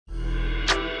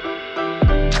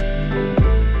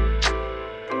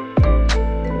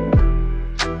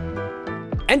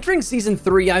Entering Season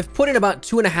 3, I've put in about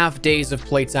 2.5 days of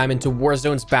playtime into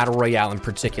Warzone's Battle Royale in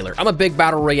particular. I'm a big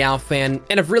Battle Royale fan,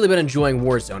 and I've really been enjoying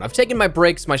Warzone. I've taken my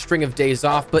breaks, my string of days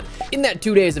off, but in that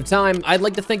 2 days of time, I'd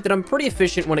like to think that I'm pretty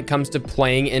efficient when it comes to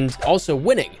playing and also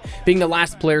winning, being the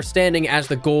last player standing as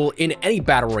the goal in any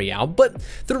Battle Royale. But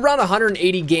through around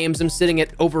 180 games, I'm sitting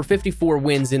at over 54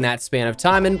 wins in that span of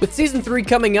time, and with Season 3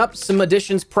 coming up, some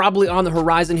additions probably on the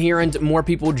horizon here, and more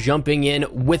people jumping in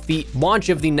with the launch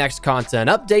of the next content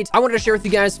update, I wanted to share with you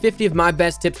guys 50 of my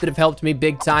best tips that have helped me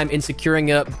big time in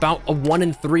securing about a 1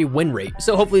 in 3 win rate.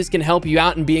 So hopefully this can help you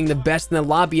out in being the best in the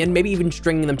lobby and maybe even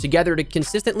stringing them together to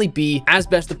consistently be as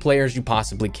best of players you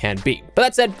possibly can be. But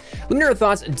that said, let me know your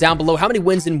thoughts down below. How many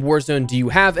wins in Warzone do you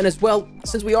have? And as well,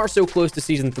 since we are so close to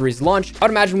Season 3's launch, I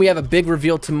would imagine we have a big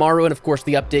reveal tomorrow, and of course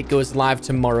the update goes live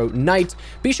tomorrow night.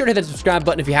 Be sure to hit that subscribe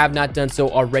button if you have not done so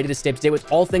already to stay up to date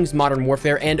with all things Modern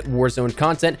Warfare and Warzone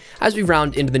content as we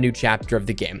round into the new chapter of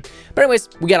the game. But anyways,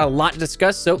 we got a lot to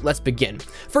discuss, so let's begin.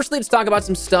 Firstly, let's talk about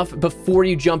some stuff before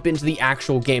you jump into the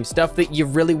actual game, stuff that you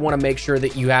really want to make sure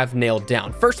that you have nailed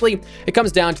down. Firstly, it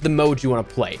comes down to the mode you want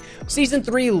to play. Season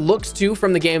 3 looks to,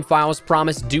 from the game files,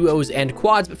 promise duos and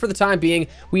quads, but for the time being,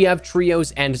 we have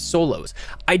trios and solos.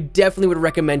 I definitely would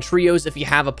recommend trios if you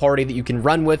have a party that you can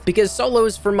run with, because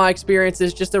solos, from my experience,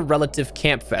 is just a relative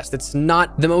camp fest. It's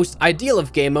not the most ideal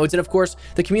of game modes, and of course,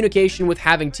 the communication with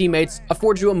having teammates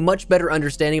affords you a much better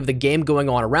understanding of the game going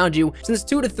on around you, since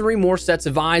 2 to 3 more sets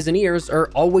of eyes and ears are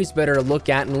always better to look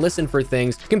at and listen for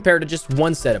things compared to just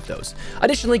one set of those.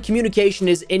 Additionally, communication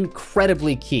is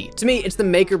incredibly key. To me, it's the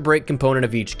make or break component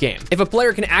of each game. If a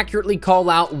player can accurately call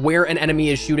out where an enemy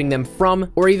is shooting them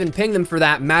from, or even ping them for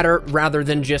that matter, rather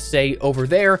than just say over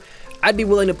there, I'd be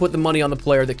willing to put the money on the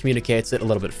player that communicates it a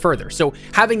little bit further. So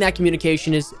having that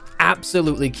communication is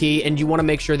absolutely key, and you want to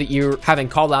make sure that you're having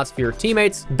call outs for your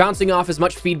teammates, bouncing off as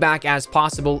much feedback as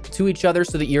possible to each other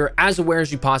so that you're as aware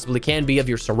as you possibly can be of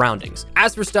your surroundings.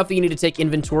 As for stuff that you need to take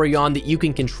inventory on that you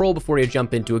can control before you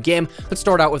jump into a game, let's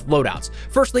start out with loadouts.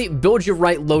 Firstly, build your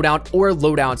right loadout or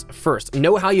loadouts first.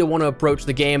 Know how you want to approach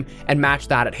the game and match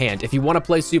that at hand. If you want to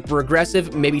play super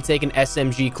aggressive, maybe take an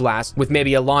SMG class with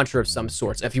maybe a launcher of some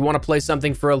sorts. If you want to play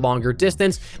something for a longer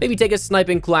distance, maybe take a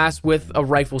sniping class with a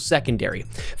rifle secondary.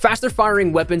 Faster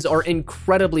firing weapons are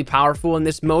incredibly powerful in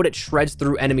this mode. It shreds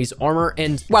through enemies' armor,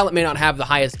 and while it may not have the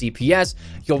highest DPS,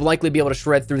 you'll likely be able to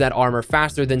shred through that armor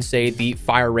faster than, say, the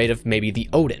fire rate of maybe the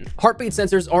Odin. Heartbeat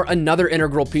sensors are another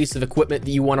integral piece of equipment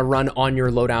that you want to run on your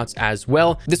loadouts as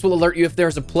well. This will alert you if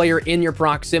there's a player in your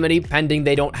proximity, pending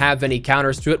they don't have any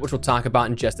counters to it, which we'll talk about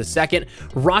in just a second.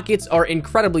 Rockets are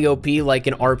incredibly OP like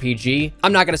an RPG.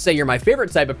 I'm not going to say you're my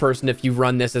favorite type of person if you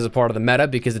run this as a part of the meta,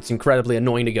 because it's incredibly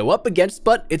annoying to go up against,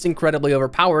 but it's incredibly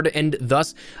overpowered, and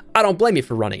thus I don't blame you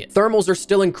for running it. Thermals are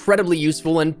still incredibly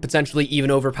useful and potentially even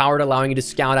overpowered, allowing you to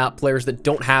scout out players that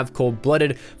don't have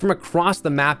cold-blooded from across the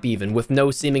map, even with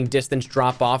no seeming distance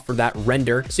drop off for that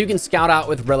render, so you can scout out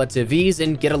with relative ease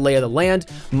and get a lay of the land.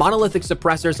 Monolithic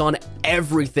suppressors on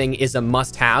everything is a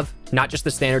must-have. Not just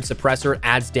the standard suppressor,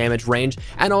 adds damage range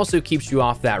and also keeps you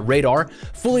off that radar.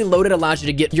 Fully loaded allows you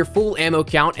to get your full ammo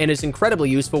count and is incredibly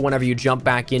useful whenever you jump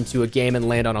back into a game and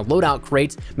land on a loadout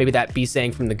crate, maybe that be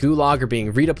saying from the gulag or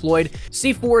being redeployed.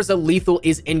 C4 as a lethal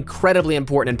is incredibly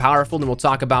important and powerful, and we'll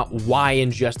talk about why in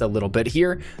just a little bit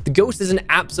here. The Ghost is an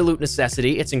absolute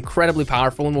necessity. It's incredibly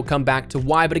powerful, and we'll come back to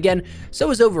why, but again, so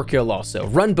is Overkill also.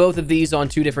 Run both of these on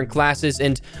 2 different classes,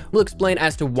 and we'll explain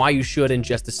as to why you should in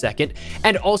just a second.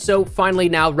 And also, finally,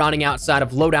 now rounding outside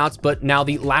of loadouts, but now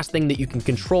the last thing that you can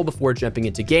control before jumping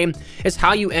into game is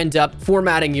how you end up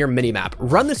formatting your minimap.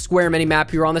 Run the square minimap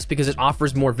here on this because it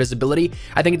offers more visibility.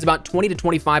 I think it's about 20 to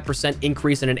 25%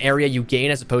 increase in an area you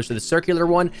gain as opposed to the circular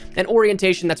one, and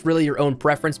orientation, that's really your own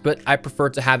preference, but I prefer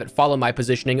to have it follow my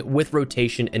positioning with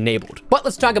rotation enabled. But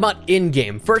let's talk about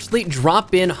in-game. Firstly,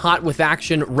 drop in hot with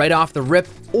action right off the rip,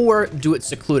 or do it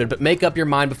secluded, but make up your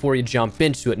mind before you jump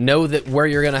into it. Know that where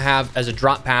you're going to have as a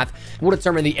drop path will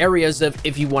determine the areas of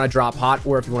if you want to drop hot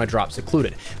or if you want to drop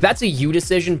secluded. That's a you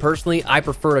decision. Personally, I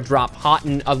prefer to drop hot,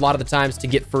 and a lot of the times to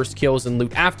get first kills and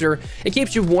loot after. It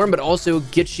keeps you warm, but also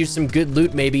gets you some good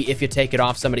loot maybe if you take it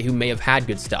off somebody who may have had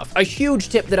good stuff. A huge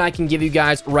tip that I can give you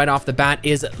guys right off the bat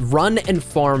is run and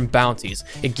farm bounties.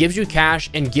 It gives you cash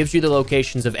and gives you the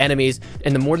locations of enemies,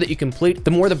 and the more that you complete,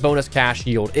 the more the bonus cash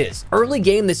yield is. Early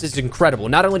game, this is incredible.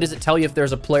 Not only does it tell you if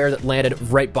there's a player that landed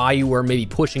right by you or maybe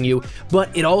pushing you, but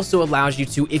it also also allows you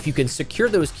to, if you can secure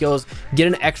those kills, get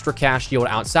an extra cash yield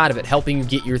outside of it, helping you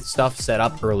get your stuff set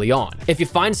up early on. If you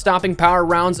find stopping power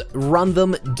rounds, run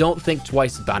them. Don't think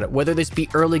twice about it, whether this be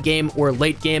early game or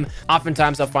late game.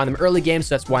 Oftentimes I'll find them early game,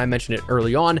 so that's why I mentioned it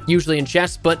early on, usually in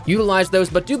chests, but utilize those.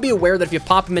 But do be aware that if you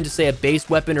pop them into, say, a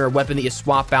base weapon or a weapon that you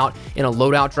swap out in a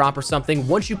loadout drop or something,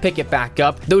 once you pick it back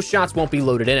up, those shots won't be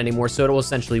loaded in anymore, so it'll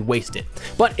essentially waste it.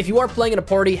 But if you are playing in a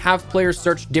party, have players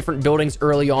search different buildings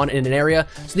early on in an area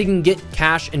so they can get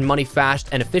cash and money fast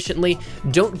and efficiently.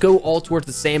 Don't go all towards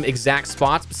the same exact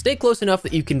spots, but stay close enough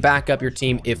that you can back up your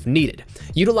team if needed.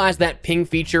 Utilize that ping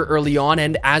feature early on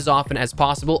and as often as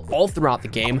possible all throughout the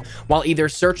game. While either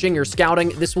searching or scouting,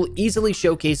 this will easily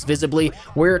showcase visibly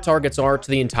where your targets are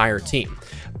to the entire team.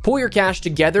 Pull your cash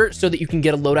together so that you can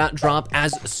get a loadout drop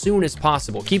as soon as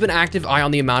possible. Keep an active eye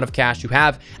on the amount of cash you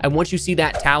have, and once you see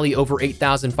that tally over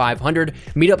 8,500,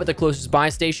 meet up at the closest buy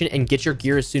station and get your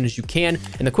gear as soon as you can,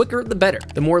 and the quicker the better.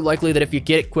 The more likely that if you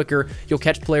get it quicker, you'll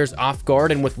catch players off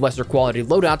guard and with lesser quality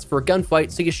loadouts for a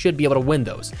gunfight, so you should be able to win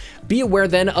those. Be aware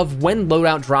then of when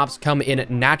loadout drops come in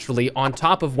naturally on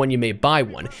top of when you may buy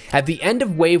one. At the end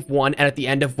of wave 1 and at the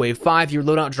end of wave 5, your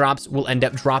loadout drops will end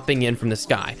up dropping in from the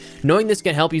sky. Knowing this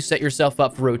can help you set yourself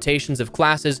up for rotations of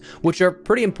classes, which are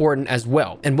pretty important as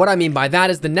well. And what I mean by that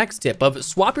is the next tip of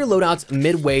swap your loadouts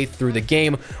midway through the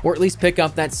game, or at least pick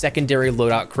up that secondary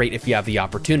loadout crate if you have the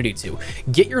opportunity to.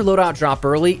 Get your loadout drop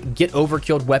early, get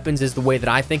overkilled weapons is the way that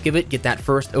I think of it, get that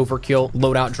first overkill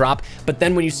loadout drop, but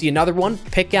then when you see another one,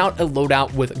 pick out a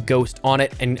loadout with Ghost on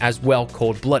it and as well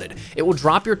cold-blooded. It will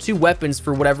drop your 2 weapons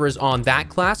for whatever is on that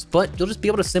class, but you'll just be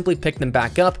able to simply pick them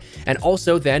back up and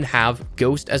also then have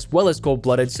Ghost as well as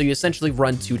cold-blooded, so you essentially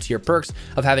run 2-tier perks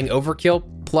of having overkill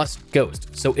plus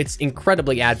Ghost, so it's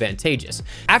incredibly advantageous.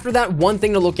 After that, one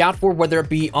thing to look out for, whether it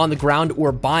be on the ground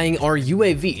or buying, are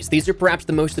UAVs. These are perhaps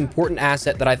the most important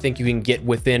asset that I think you can get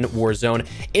within Warzone.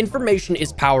 Information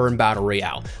is power in Battle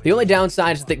Royale. The only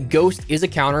downside is that Ghost is a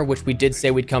counter, which we did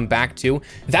say we'd come back to.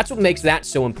 That's what makes that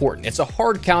so important. It's a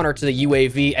hard counter to the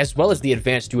UAV as well as the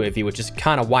advanced UAV, which is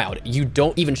kind of wild. You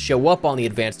don't even show up on the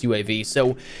advanced UAV,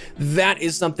 so that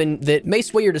is something that may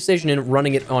sway your decision in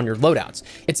running it on your loadouts.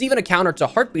 It's even a counter to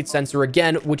heartbeat sensor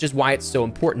again, which is why it's so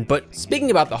important. But speaking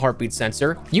about the heartbeat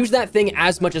sensor, use that thing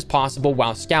as much as possible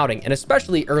while scouting, and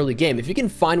especially early game. If you can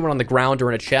find one on the ground or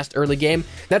in a chest early game,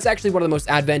 that's actually one of the most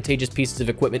advantageous pieces of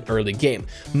equipment early game.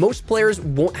 Most players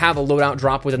won't have a loadout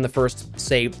drop within the first,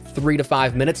 say, 3 to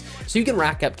 5 minutes, so you can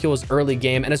rack up kills early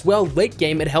game, and as well late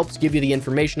game, it helps give you the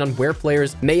information on where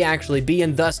players may actually be,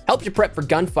 and thus helps you prep for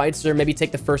gunfights or maybe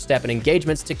take the first step in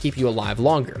engagements to keep you alive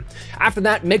longer. After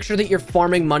that, make sure that you're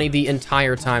farming money the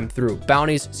entire time through.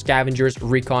 Bounties, scavengers,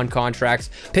 recon contracts,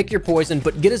 pick your poison,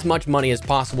 but get as much money as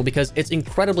possible because it's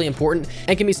incredibly important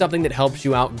and can be something that helps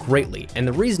you out greatly. And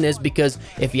the reason is because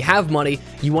if you have money,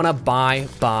 you want to buy,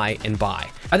 and buy.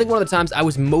 I think one of the times I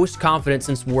was most confident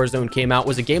since Warzone came out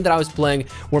was a game that I was playing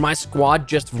where my squad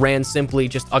just ran simply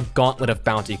just a gauntlet of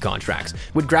bounty contracts.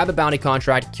 Would grab a bounty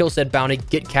contract, kill said bounty,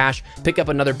 get cash, pick up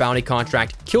another bounty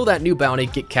contract, kill that new bounty,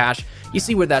 get cash. You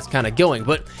see where that's kind of going,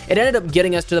 but it ended up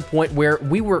getting us to the point where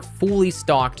we were fully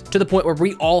stocked, to the point where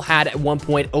we all had at one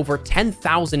point over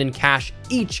 10,000 in cash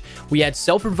each. We had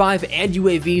self-revive and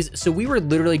UAVs, so we were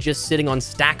literally just sitting on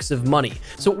stacks of money.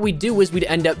 So what we'd do is we'd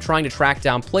end up trying to track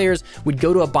down players. We'd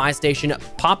go to a buy station,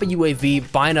 pop a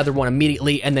UAV, buy another one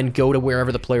immediately, and then go to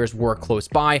wherever the players were close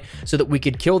by so that we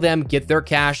could kill them, get their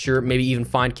cash, or maybe even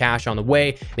find cash on the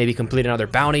way, maybe complete another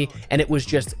bounty, and it was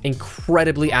just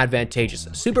incredibly advantageous.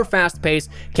 Super fast pace,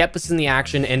 kept us in the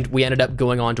action, and we ended up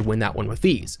going on to win that one with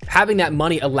ease. Having that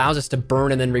money allows us to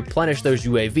burn and then replenish those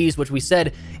UAVs, which we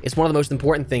said is one of the most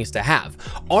important things to have.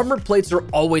 Armor plates are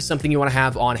always something you want to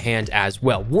have on hand as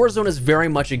well. Warzone is very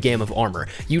much a game of armor.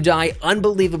 You die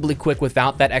unbelievably quick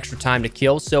without that extra time to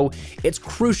kill, so it's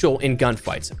crucial in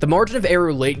gunfights. The margin of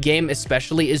error late game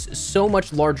especially is so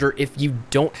much larger if you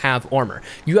don't have armor.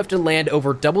 You have to land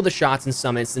over double the shots in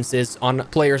some instances on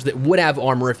players that would have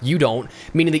armor if you don't,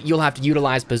 meaning that you'll have to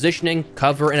utilize positioning,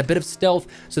 cover, and a bit of stealth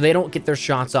so they don't get their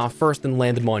shots off first and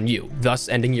land them on you, thus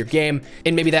ending your game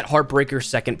in maybe that heartbreaker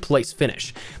second place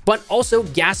finish. But also,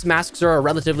 gas masks are a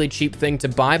relatively cheap thing to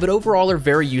buy, but overall are a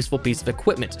very useful piece of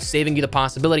equipment, saving you the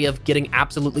possibility of getting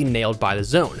absolutely nailed by the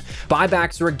zone.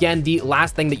 Buybacks are again the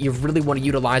last thing that you really want to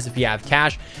utilize if you have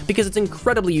cash, because it's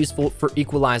incredibly useful for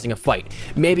equalizing a fight.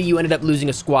 Maybe you ended up losing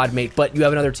a squad mate, but you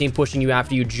have another team pushing you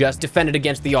after you just defended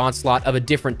against the onslaught of a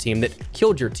different team that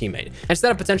killed your teammate.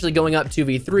 Instead of potentially going up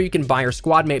 2v3, you can buy your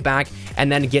squad mate back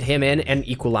and then get him in and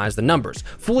equalize the numbers.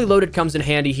 Fully loaded comes in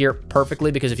handy here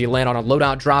perfectly, because if you land on a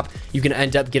loadout drop, you can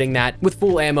end up getting that with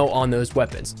full ammo on those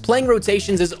weapons. Playing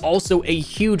rotations is also a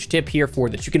huge tip here for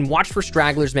this. You can watch for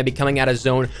stragglers maybe coming out of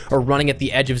zone or running at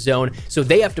the edge of zone, so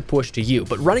they have to push to you.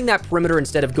 But running that perimeter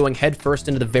instead of going headfirst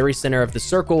into the very center of the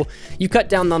circle, you cut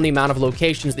down on the amount of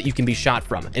locations that you can be shot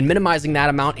from. And minimizing that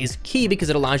amount is key because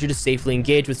it allows you to safely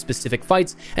engage with specific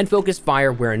fights and focus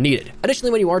fire where needed.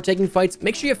 Additionally, when you are taking fights,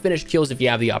 make sure you finish kills if you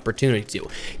have the opportunity to.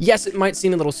 Yes, it might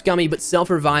seem a little scummy, but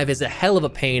self-revive is a hell of a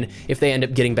pain if they end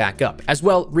up getting back up. As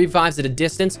well, revives at a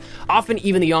distance often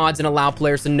even the odds and allow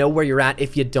players to know where you're at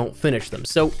if you don't finish them,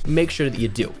 so make sure that you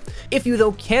do. If you,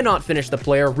 though, cannot finish the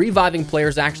player, reviving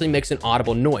players actually makes an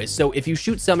audible noise, so if you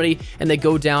shoot somebody and they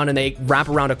go down and they wrap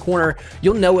around a corner,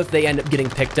 you'll know if they end up getting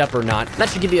picked up or not. That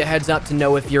should give you a heads up to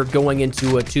know if you're going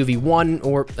into a 2v1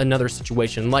 or another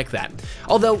situation like that.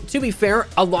 Although, to be fair,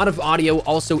 a lot of audio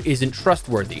also isn't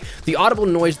trustworthy. The audible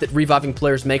noise that reviving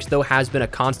players makes, though, has been a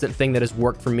constant thing that has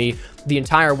worked for me the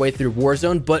entire way through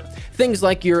Warzone, but things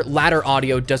like your ladder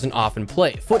audio doesn't often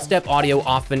play. Footstep audio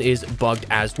often is bugged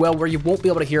as well, where you won't be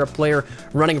able to hear a player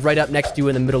running right up next to you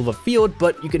in the middle of a field,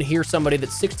 but you can hear somebody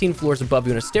that's 16 floors above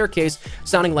you in a staircase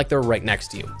sounding like they're right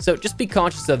next to you. So just be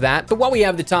conscious of that. But while we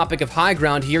have the topic of high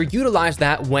ground here, utilize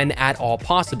that when at all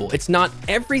possible. It's not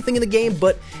everything in the game,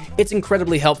 but it's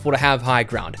incredibly helpful to have high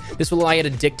ground. This will allow you to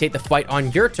dictate the fight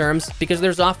on your terms because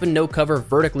there's often no cover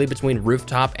vertically between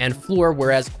rooftop and floor,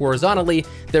 whereas horizontally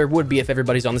there would be if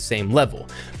everybody's on the same level.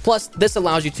 Plus, this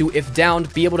allows you to, if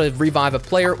downed, be able to revive a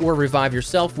player or revive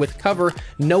yourself with cover,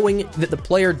 knowing that the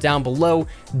player down below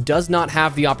does not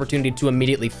have the opportunity to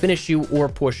immediately finish you or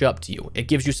push up to you. It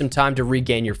gives you some time to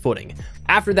regain your footing.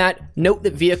 After that, note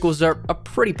that vehicles are a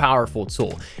pretty powerful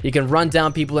tool. You can run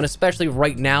down people, and especially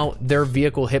right now, their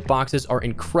vehicle hitboxes are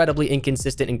incredibly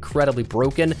inconsistent, incredibly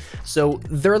broken, so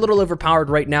they're a little overpowered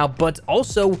right now. But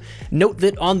also note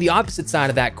that on the opposite side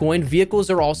of that coin, vehicles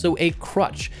are also a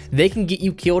crutch. They can get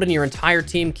you killed and your entire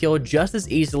team killed just as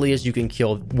easily as you can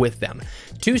kill with them.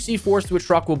 2 C4s to a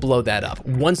truck will blow that up.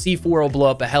 1 C4 will blow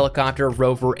up a helicopter,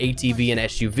 rover, ATV, and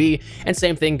SUV, and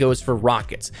same thing goes for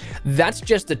rockets. That's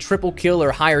just a triple kill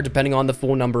or higher depending on the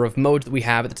full number of modes that we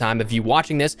have at the time of you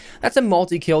watching this. That's a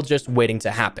multi-kill just waiting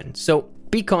to happen. So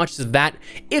be conscious of that.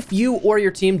 If you or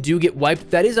your team do get wiped,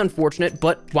 that is unfortunate,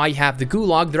 but while you have the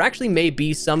gulag, there actually may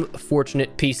be some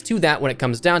fortunate piece to that when it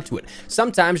comes down to it.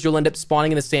 Sometimes you'll end up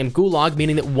spawning in the same gulag,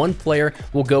 meaning that one player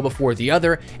will go before the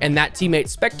other, and that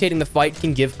teammate spectating the fight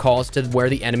can give calls to where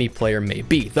the enemy player may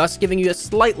be, thus giving you a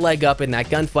slight leg up in that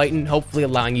gunfight and hopefully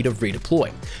allowing you to redeploy.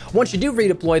 Once you do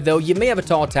redeploy, though, you may have a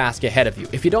tall task ahead of you.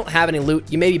 If you don't have any loot,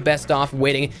 you may be best off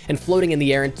waiting and floating in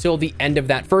the air until the end of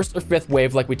that 1st or 5th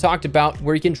wave like we talked about,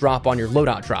 where you can drop on your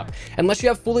loadout drop. Unless you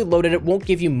have fully loaded, it won't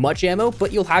give you much ammo,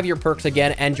 but you'll have your perks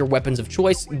again and your weapons of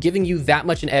choice, giving you that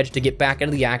much an edge to get back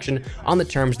into the action on the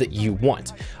terms that you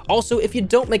want. Also, if you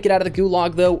don't make it out of the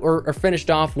gulag, though, or are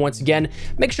finished off once again,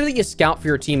 make sure that you scout for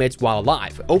your teammates while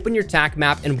alive. Open your TAC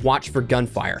map and watch for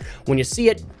gunfire. When you see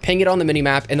it, ping it on the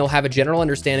minimap, and they'll have a general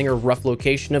understanding or rough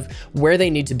location of where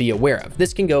they need to be aware of.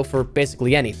 This can go for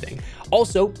basically anything.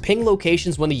 Also, ping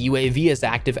locations when the UAV is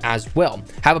active as well.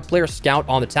 Have a player scout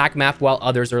on the TAC map while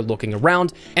others are looking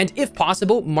around, and if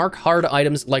possible, mark hard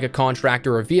items like a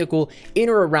contractor or vehicle in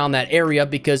or around that area,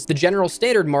 because the general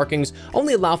standard markings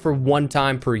only allow for 1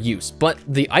 time per use, but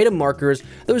the item markers,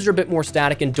 those are a bit more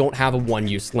static and don't have a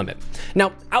 1-use limit.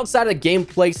 Now, outside of the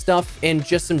gameplay stuff and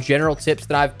just some general tips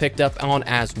that I've picked up on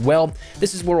as well,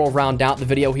 this is where we'll round out the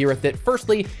video here with it.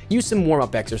 Firstly, use some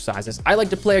warm-up exercises. I like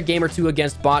to play a game or two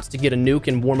against bots to get a nuke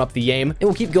and warm up the aim, and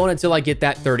we'll keep going until I get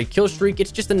that 30 kill streak.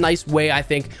 It's just a nice way, I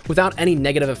think, without any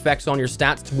negative effects on your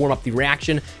stats, to warm up the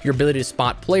reaction, your ability to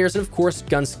spot players, and of course,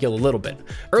 gun skill a little bit.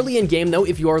 Early in game, though,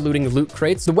 if you are looting loot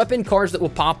crates, the weapon cards that will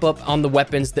pop up on the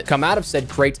weapons that come out of said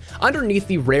crate, underneath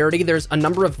the rarity, there's a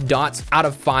number of dots out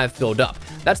of 5 filled up.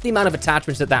 That's the amount of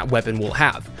attachments that that weapon will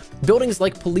have. Buildings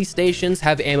like police stations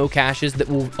have ammo caches that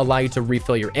will allow you to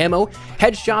refill your ammo.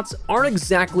 Headshots aren't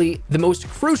exactly the most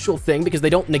crucial thing because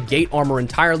they don't negate armor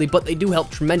entirely, but they do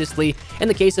help tremendously in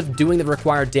the case of doing the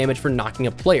required damage for knocking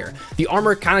a player. The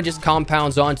armor kind of just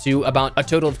compounds onto about a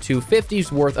total of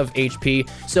 250's worth of HP,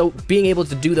 so being able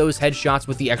to do those headshots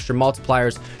with the extra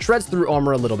multipliers shreds through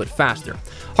armor a little bit faster.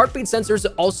 Heartbeat sensors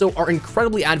also are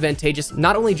incredibly advantageous,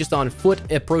 not only just on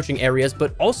foot approaching areas,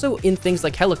 but also in things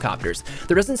like helicopters.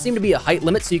 There doesn't seem seem to be a height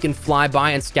limit so you can fly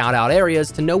by and scout out areas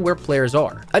to know where players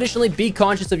are. Additionally, be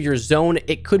conscious of your zone.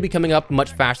 It could be coming up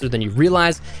much faster than you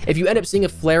realize. If you end up seeing a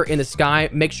flare in the sky,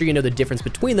 make sure you know the difference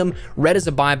between them. Red is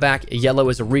a buyback, yellow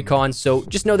is a recon, so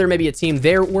just know there may be a team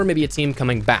there or maybe a team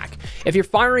coming back. If you're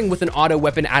firing with an auto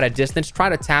weapon at a distance, try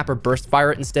to tap or burst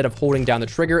fire it instead of holding down the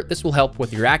trigger. This will help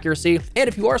with your accuracy. And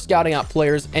if you are scouting out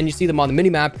players and you see them on the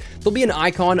minimap, there'll be an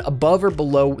icon above or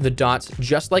below the dots,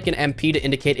 just like an MP, to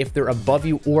indicate if they're above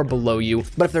you or below you.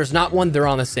 But if there's not one, they're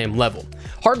on the same level.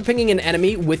 Hard pinging an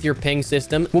enemy with your ping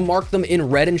system will mark them in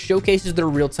red and showcases their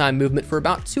real-time movement for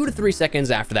about 2 to 3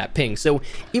 seconds after that ping. So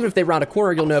even if they round a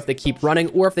corner, you'll know if they keep running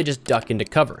or if they just duck into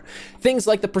cover. Things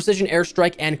like the precision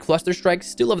airstrike and cluster strike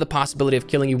still have the possibility of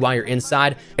killing you while you're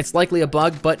inside. It's likely a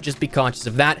bug, but just be conscious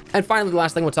of that. And finally, the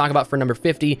last thing we'll talk about for number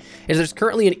 50 is there's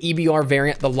currently an EBR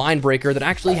variant, the line breaker, that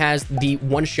actually has the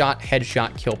one-shot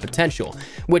headshot kill potential,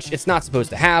 which it's not supposed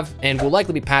to have and will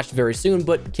likely be patched very soon,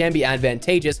 but can be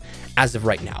advantageous as of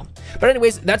right now. But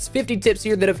anyways, that's 50 tips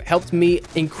here that have helped me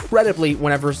incredibly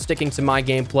whenever sticking to my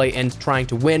gameplay and trying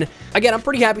to win. Again, I'm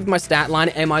pretty happy with my stat line.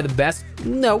 Am I the best?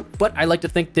 No, but I like to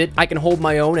think that I can hold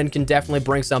my own and can definitely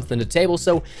bring something to the table.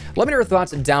 So let me know your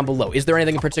thoughts down below. Is there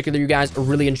anything in particular you guys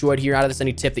really enjoyed here out of this?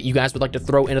 Any tip that you guys would like to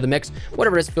throw into the mix?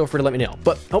 Whatever it is, feel free to let me know.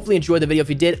 But hopefully you enjoyed the video. If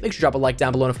you did, make sure to drop a like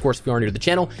down below. And of course, if you are new to the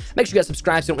channel, make sure you guys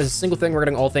subscribe so you don't miss a single thing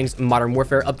regarding all things Modern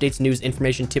Warfare, updates, news,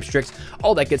 information, tips, tricks,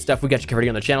 all that good stuff. We got you covered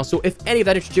here on the channel. So if any of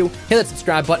that interests you, hit that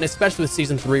subscribe button, especially with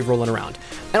Season 3 rolling around.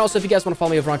 And also, if you guys want to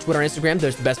follow me over on Twitter and Instagram,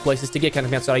 there's the best places to get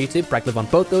content outside of YouTube. I live on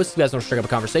both those. If you guys want to strike up a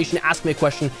conversation, ask me a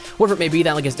question, whatever it may be,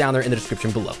 that link is down there in the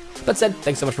description below. That said,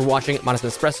 thanks so much for watching. My name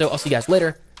is Espresso. I'll see you guys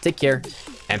later. Take care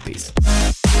and peace.